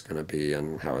where it's going to be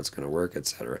and how it's going to work,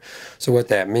 etc. So what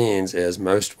that means is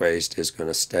most waste is going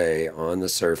to stay on the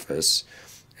surface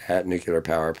at nuclear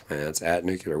power plants, at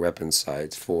nuclear weapons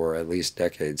sites for at least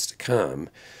decades to come.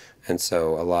 And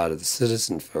so a lot of the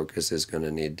citizen focus is going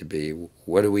to need to be,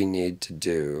 what do we need to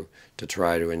do to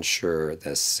try to ensure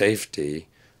the safety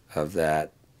of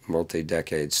that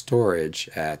multi-decade storage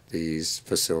at these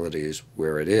facilities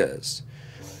where it is?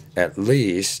 At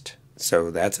least,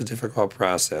 so that's a difficult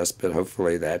process, but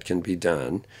hopefully that can be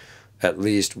done. At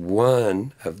least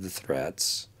one of the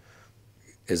threats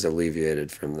is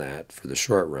alleviated from that for the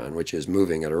short run, which is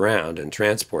moving it around and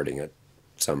transporting it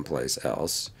someplace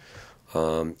else.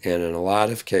 And in a lot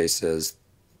of cases,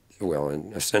 well,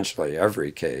 in essentially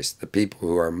every case, the people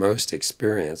who are most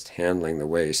experienced handling the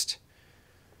waste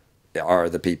are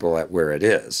the people at where it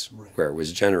is, where it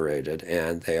was generated,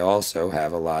 and they also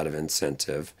have a lot of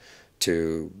incentive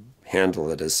to handle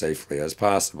it as safely as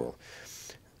possible.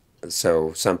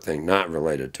 So something not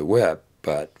related to WIPP,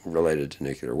 but related to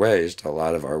nuclear waste, a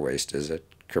lot of our waste is at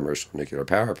commercial nuclear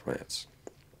power plants.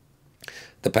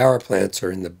 The power plants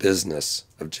are in the business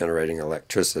of generating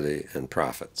electricity and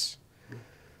profits.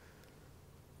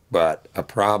 But a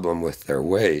problem with their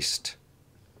waste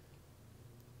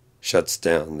shuts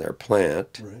down their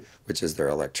plant, which is their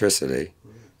electricity,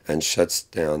 and shuts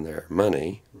down their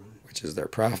money, which is their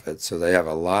profit. So they have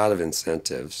a lot of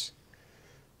incentives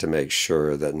to make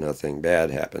sure that nothing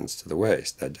bad happens to the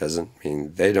waste. That doesn't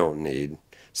mean they don't need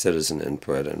citizen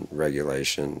input and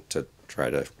regulation to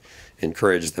try to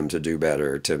encourage them to do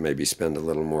better, to maybe spend a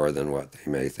little more than what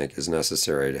they may think is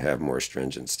necessary to have more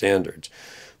stringent standards.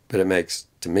 But it makes,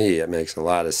 to me, it makes a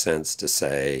lot of sense to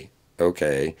say,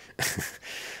 okay,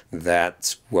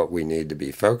 that's what we need to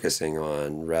be focusing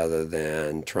on, rather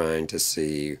than trying to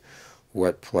see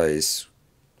what place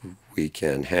we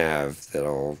can have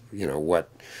that'll, you know, what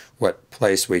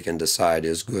place we can decide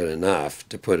is good enough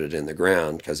to put it in the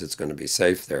ground because it's going to be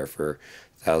safe there for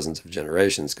thousands of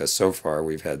generations. Because so far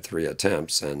we've had 3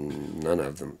 attempts, and none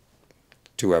of them,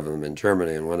 2 of them in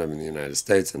Germany and 1 of them in the United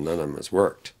States, and none of them has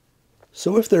worked.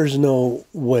 So if there's no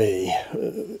way,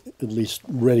 at least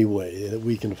ready way, that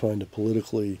we can find to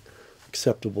politically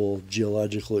acceptable,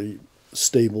 geologically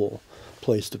stable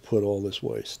place to put all this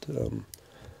waste.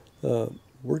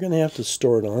 We're going to have to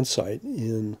store it on site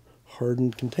in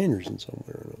hardened containers in some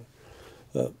way or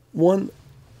another. One,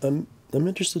 I'm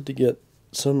interested to get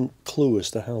some clue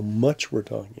as to how much we're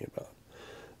talking about,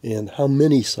 and how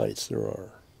many sites there are,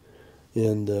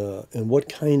 and what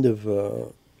kind of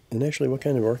and actually what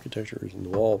kind of architecture is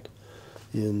involved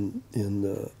in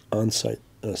on-site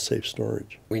safe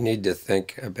storage. We need to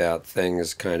think about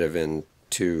things kind of in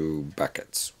two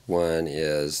buckets. One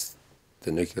is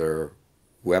the nuclear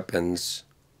weapons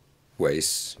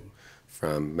waste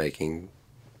from making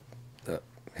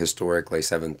historically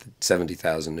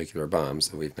 70,000 nuclear bombs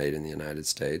that we've made in the United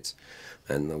States,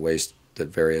 and the waste, the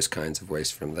various kinds of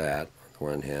waste from that on the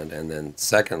one hand, and then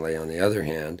secondly, on the other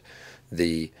hand,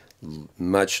 the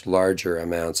much larger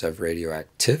amounts of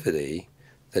radioactivity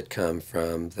that come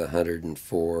from the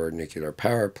 104 nuclear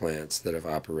power plants that have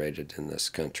operated in this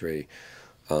country.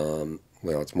 Well,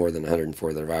 it's more than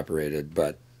 104 that have operated,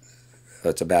 but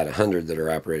it's about 100 that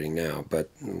are operating now, but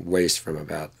waste from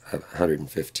about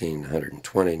 115,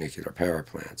 120 nuclear power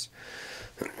plants.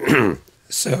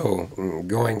 So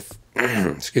going,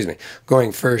 excuse me,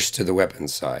 going first to the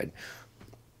weapons side,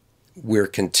 we're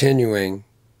continuing,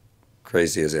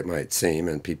 crazy as it might seem,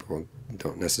 and people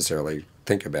don't necessarily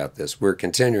think about this, we're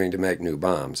continuing to make new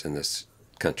bombs in this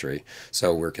country.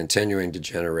 So we're continuing to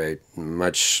generate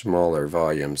much smaller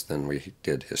volumes than we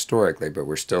did historically, but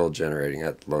we're still generating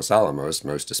at Los Alamos,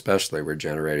 most especially, we're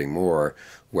generating more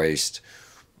waste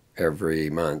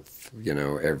every month, you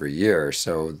know, every year.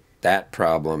 So that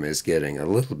problem is getting a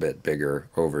little bit bigger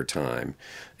over time.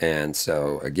 And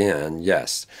so again,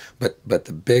 yes, but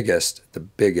the biggest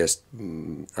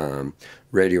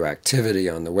radioactivity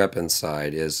on the weapons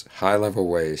side is high-level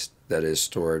waste that is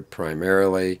stored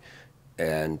primarily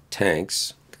in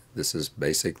tanks. This is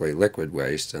basically liquid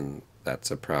waste, and that's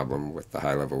a problem with the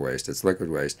high-level waste. It's liquid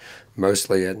waste,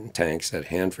 mostly in tanks at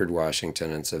Hanford,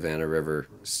 Washington, and Savannah River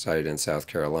site in South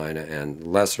Carolina, and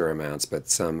lesser amounts, but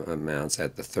some amounts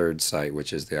at the third site,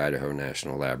 which is the Idaho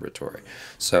National Laboratory.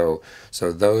 So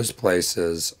those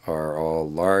places are all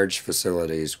large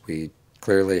facilities. We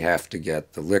clearly have to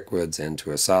get the liquids into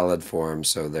a solid form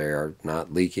so they are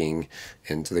not leaking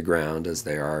into the ground as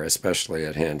they are, especially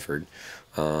at Hanford.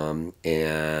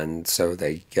 And so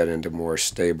they get into more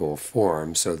stable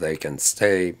form so they can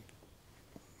stay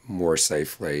more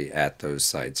safely at those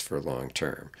sites for long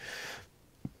term.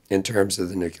 In terms of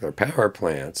the nuclear power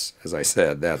plants, as I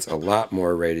said, that's a lot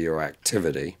more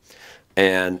radioactivity,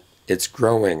 and it's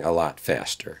growing a lot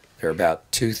faster. There are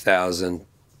about 2,000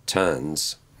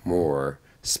 tons more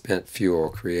spent fuel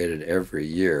created every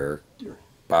year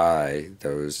by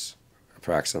those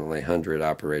approximately 100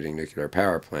 operating nuclear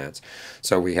power plants.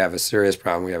 So we have a serious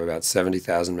problem. We have about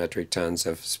 70,000 metric tons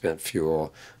of spent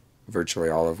fuel, virtually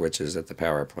all of which is at the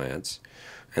power plants,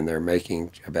 and they're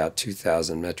making about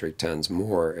 2,000 metric tons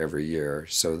more every year.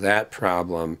 So that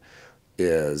problem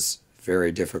is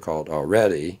very difficult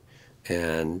already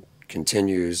and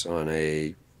continues on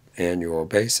an annual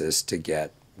basis to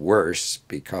get worse,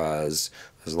 because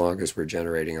as long as we're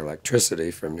generating electricity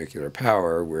from nuclear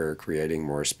power, we're creating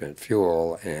more spent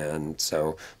fuel, and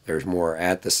so there's more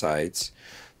at the sites.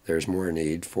 There's more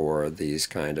need for these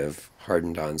kind of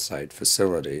hardened on-site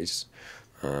facilities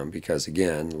because,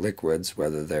 again, liquids,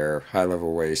 whether they're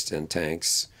high-level waste in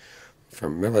tanks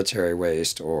from military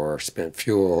waste or spent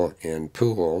fuel in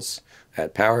pools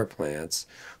at power plants,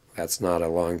 that's not a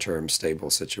long-term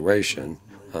stable situation.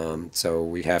 So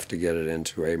we have to get it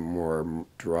into a more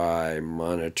dry,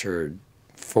 monitored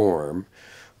form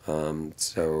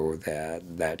so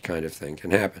that that kind of thing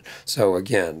can happen. So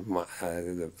again,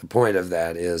 the point of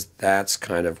that is that's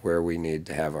kind of where we need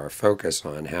to have our focus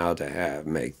on how to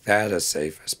make that as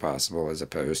safe as possible, as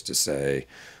opposed to, say,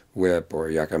 WIPP or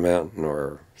Yucca Mountain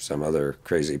or some other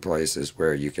crazy places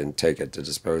where you can take it to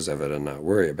dispose of it and not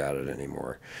worry about it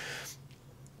anymore.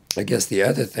 I guess the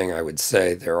other thing I would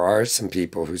say, there are some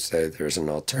people who say there's an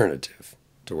alternative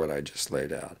to what I just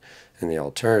laid out. And the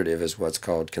alternative is what's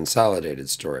called consolidated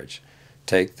storage.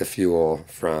 Take the fuel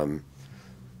from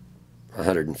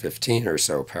 115 or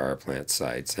so power plant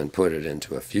sites and put it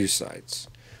into a few sites.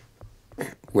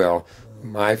 Well,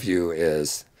 my view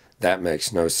is that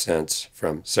makes no sense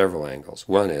from several angles.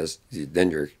 One is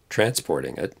then you're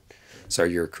transporting it. So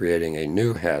you're creating a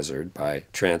new hazard by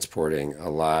transporting a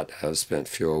lot of spent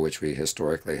fuel, which we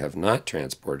historically have not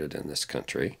transported in this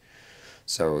country.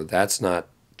 So that's not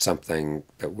something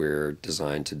that we're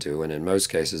designed to do, and in most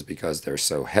cases because they're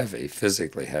so heavy,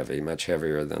 physically heavy, much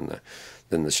heavier than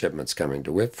the shipments coming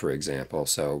to WIPP, for example.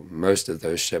 So most of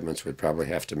those shipments would probably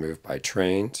have to move by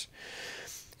trains.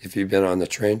 If you've been on the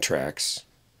train tracks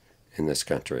in this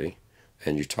country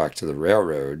and you talk to the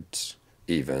railroads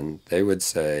even, they would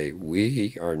say,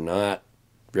 we are not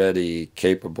ready,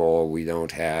 capable, we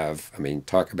don't have, I mean,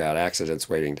 talk about accidents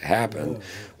waiting to happen.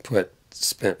 Put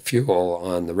spent fuel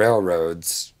on the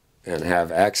railroads and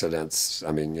have accidents.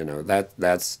 I mean, you know,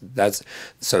 that's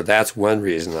one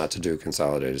reason not to do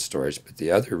consolidated storage. But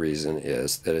the other reason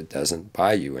is that it doesn't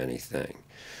buy you anything.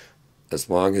 As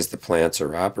long as the plants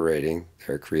are operating,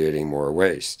 they're creating more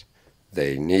waste.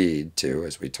 They need to,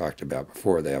 as we talked about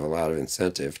before, they have a lot of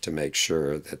incentive to make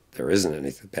sure that there isn't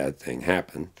any bad thing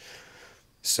happen.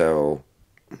 So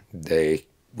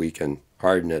we can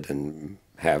harden it and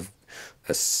have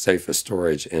as safe a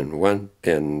storage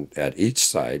at each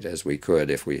site as we could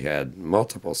if we had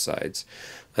multiple sites.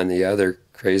 And the other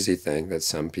crazy thing that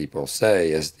some people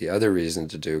say is the other reason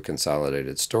to do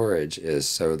consolidated storage is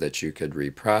so that you could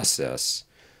reprocess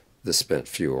the spent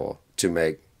fuel to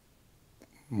make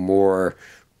more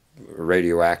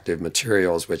radioactive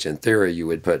materials, which in theory you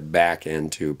would put back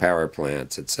into power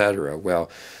plants, etc. Well,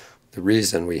 the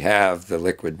reason we have the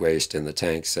liquid waste in the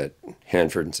tanks at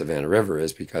Hanford and Savannah River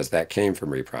is because that came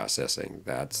from reprocessing.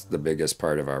 That's the biggest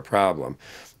part of our problem.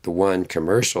 The one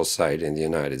commercial site in the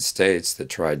United States that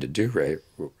tried to do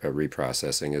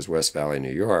reprocessing is West Valley,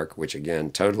 New York, which again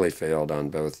totally failed on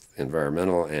both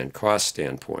environmental and cost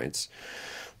standpoints.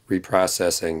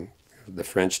 Reprocessing, the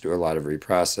French do a lot of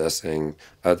reprocessing.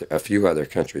 A few other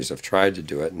countries have tried to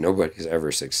do it. Nobody's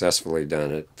ever successfully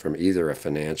done it from either a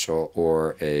financial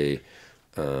or a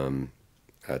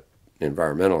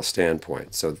environmental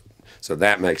standpoint. So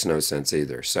that makes no sense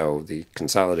either. So the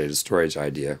consolidated storage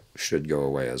idea should go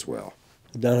away as well.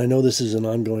 Don, I know this is an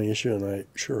ongoing issue, and I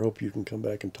sure hope you can come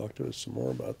back and talk to us some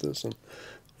more about this. And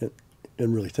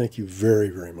really, thank you very,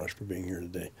 very much for being here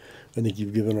today. I think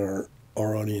you've given our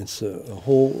audience a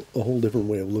whole different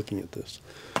way of looking at this,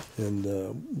 and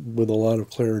with a lot of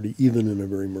clarity, even in a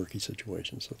very murky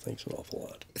situation. So thanks an awful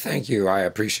lot. Thank you. I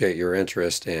appreciate your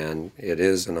interest, and it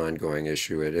is an ongoing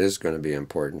issue. It is going to be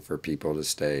important for people to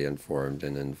stay informed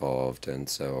and involved, and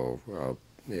so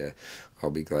I'll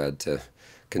be glad to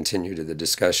continue to the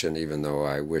discussion, even though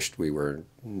I wished we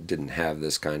didn't have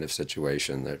this kind of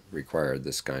situation that required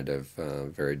this kind of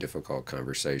very difficult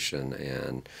conversation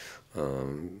and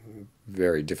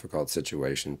very difficult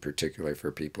situation, particularly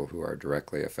for people who are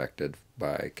directly affected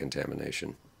by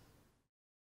contamination.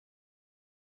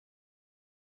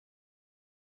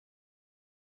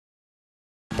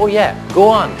 Oh yeah, go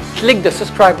on, click the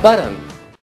subscribe button.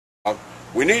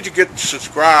 We need to get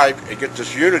subscribed and get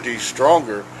this unity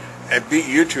stronger and beat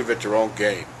YouTube at their own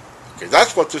game. Okay,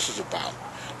 that's what this is about.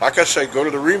 Like I say, go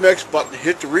to the remix button,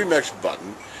 hit the remix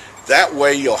button. That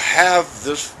way you'll have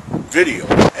this video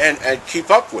and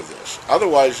keep up with this.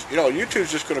 Otherwise, you know,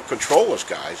 YouTube's just going to control us,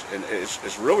 guys, and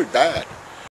it's really bad.